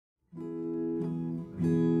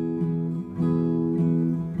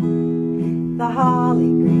The holly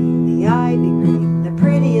green, the ivy green, the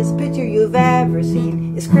prettiest picture you've ever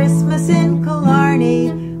seen is Christmas in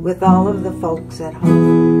Kilarney with all of the folks at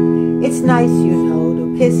home. It's nice, you know,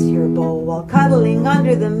 to kiss your beau while cuddling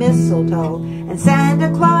under the mistletoe, and Santa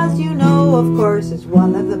Claus, you know, of course, is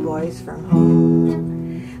one of the boys from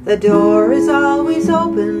home. The door is always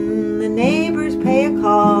open, the neighbors pay a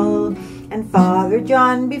call, and Father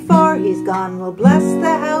John, before he's gone, will bless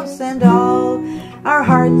the house and all. Our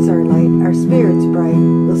hearts are light, our spirits bright,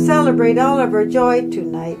 we'll celebrate all of our joy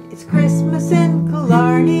tonight. It's Christmas in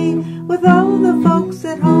Kilarney with all the folks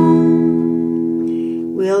at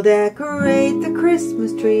home. We'll decorate the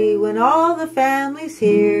Christmas tree when all the family's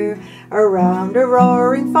here. Around a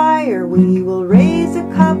roaring fire we will raise a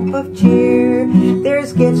cup of cheer.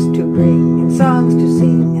 There's gifts to bring and songs to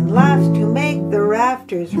sing and laughs to make the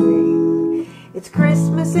rafters ring. It's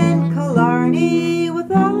Christmas in Kilarney